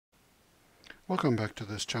Welcome back to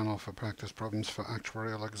this channel for practice problems for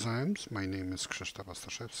actuarial exams. My name is Krzysztof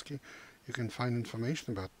Ostaszewski. You can find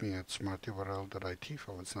information about me at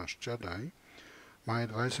smartyurl.it/Jedi. My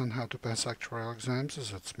advice on how to pass actuarial exams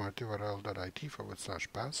is at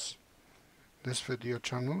smartyurl.it/pass. This video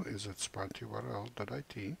channel is at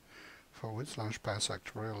smartyurl.it/pass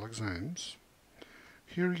actuarial exams.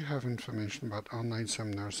 Here you have information about online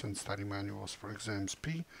seminars and study manuals for exams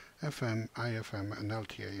P, FM, IFM, and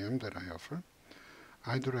LTAM that I offer.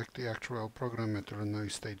 I direct the Actuarial program at Illinois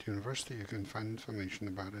State University. You can find information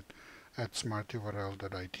about it at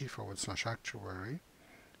smartyurl.it/actuary.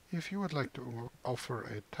 If you would like to offer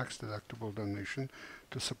a tax-deductible donation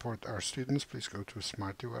to support our students, please go to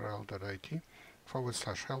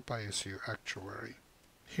smartyurl.it/help-ISU-actuary.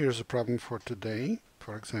 Here's a problem for today,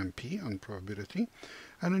 for exam P on probability.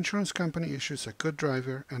 An insurance company issues a good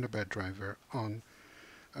driver and a bad driver on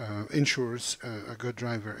insures a good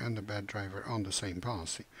driver and a bad driver on the same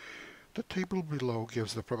policy. The table below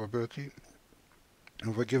gives the probability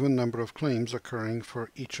of a given number of claims occurring for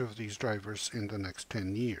each of these drivers in the next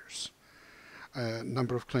 10 years.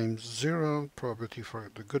 Number of claims 0, probability for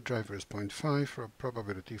the good driver is 0.5, for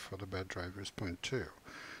probability for the bad driver is 0.2.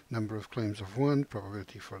 Number of claims of 1,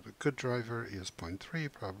 probability for the good driver is 0.3,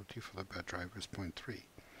 probability for the bad driver is 0.3.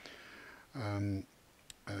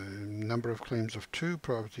 Number of claims of 2,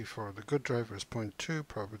 probability for the good driver is 0.2,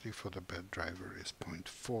 probability for the bad driver is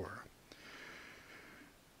 0.4.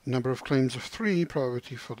 Number of claims of 3,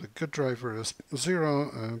 probability for the good driver is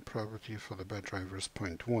 0, probability for the bad driver is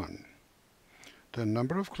 0.1. The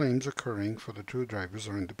number of claims occurring for the two drivers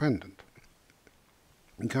are independent.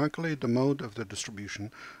 Calculate the mode of the distribution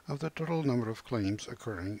of the total number of claims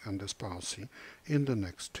occurring on this policy in the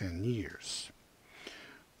next 10 years.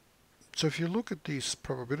 So if you look at these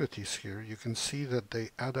probabilities here, you can see that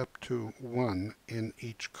they add up to 1 in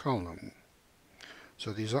each column.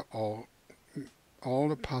 So these are all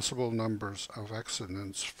the possible numbers of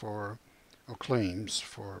accidents or claims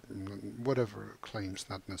for whatever claims,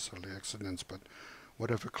 not necessarily accidents, but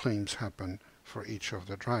whatever claims happen for each of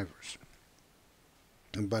the drivers.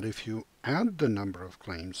 But if you add the number of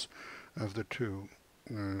claims of the two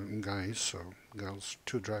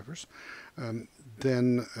two drivers,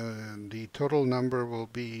 then the total number will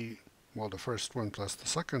be, well, the first one plus the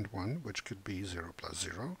second one, which could be 0 plus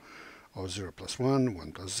 0, or 0 plus 1,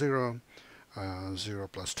 1 plus 0, 0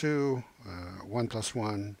 plus 2, 1 plus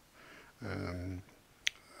 1,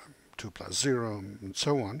 2 plus 0, and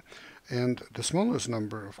so on. And the smallest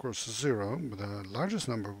number, of course, is 0, but the largest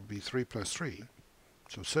number would be 3 plus 3,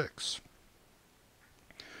 so 6.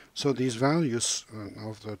 So these values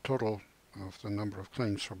of the total of the number of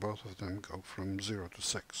claims for both of them go from 0 to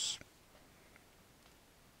 6.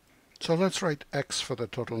 So let's write x for the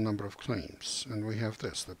total number of claims. And we have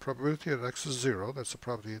this. The probability that x is 0, that's the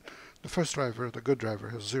probability the first driver, the good driver,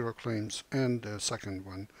 has 0 claims, and the second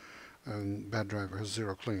one, bad driver, has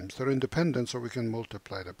 0 claims. They're independent, so we can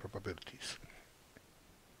multiply the probabilities.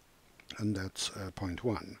 And that's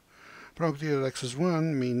 0.1. Probability that x is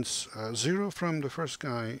 1 means 0 from the first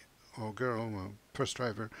guy or girl, or first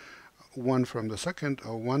driver, 1 from the second,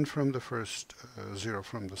 or 1 from the first, 0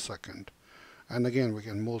 from the second. And again, we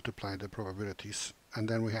can multiply the probabilities, and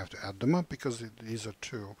then we have to add them up because these are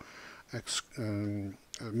two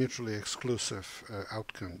mutually exclusive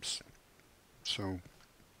outcomes. So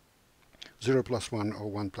 0 plus 1 or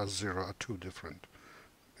 1 plus 0 are two different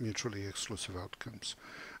mutually exclusive outcomes.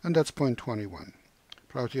 And that's 0.21.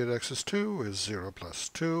 Probability that x is 2 is 0 plus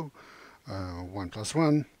 2, 1 plus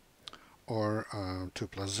 1, or 2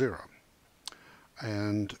 plus 0.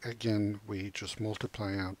 And again, we just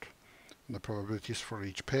multiply out the probabilities for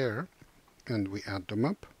each pair, and we add them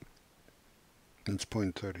up. It's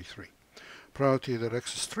 0.33. Probability that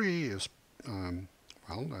x is 3 is,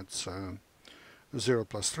 well, that's 0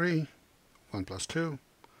 plus 3, 1 plus 2,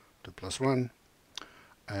 2 plus 1,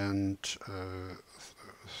 and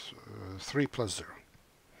 3 plus 0.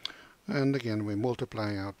 And again, we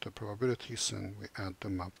multiply out the probabilities and we add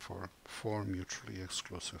them up for 4 mutually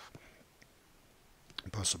exclusive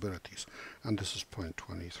possibilities. And this is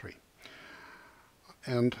 0.23.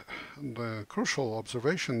 And the crucial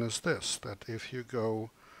observation is this, that if you go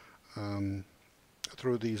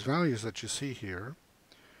through these values that you see here,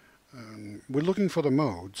 we're looking for the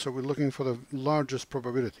mode, so we're looking for the largest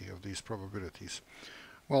probability of these probabilities.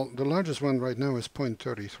 Well, the largest one right now is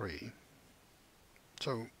 0.33.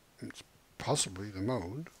 So it's possibly the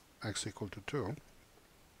mode, x equal to 2.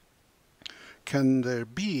 Can there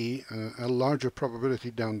be a larger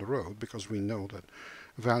probability down the road, because we know that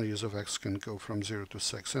values of x can go from 0 to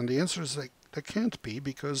 6? And the answer is that there can't be,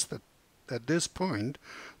 because that at this point,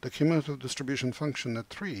 the cumulative distribution function at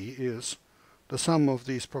 3 is the sum of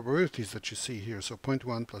these probabilities that you see here. So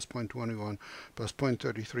 0.1 plus 0.21 plus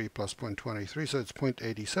 0.33 plus 0.23, so it's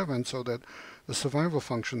 0.87, so that the survival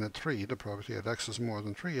function at 3, the probability that x is more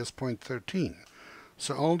than 3, is 0.13.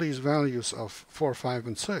 So all these values of 4, 5,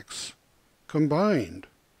 and 6 combined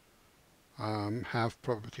have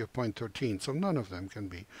probability of 0.13, so none of them can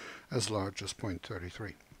be as large as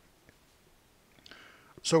 0.33.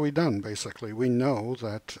 So we're done, basically. We know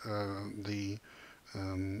that the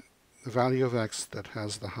value of x that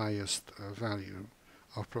has the highest value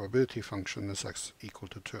of probability function is x equal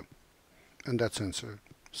to 2. And that's answer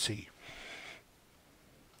C.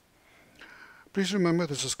 Please remember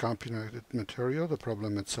this is copyrighted material. The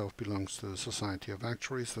problem itself belongs to the Society of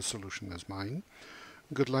Actuaries. The solution is mine.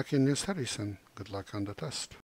 Good luck in your studies and good luck on the test.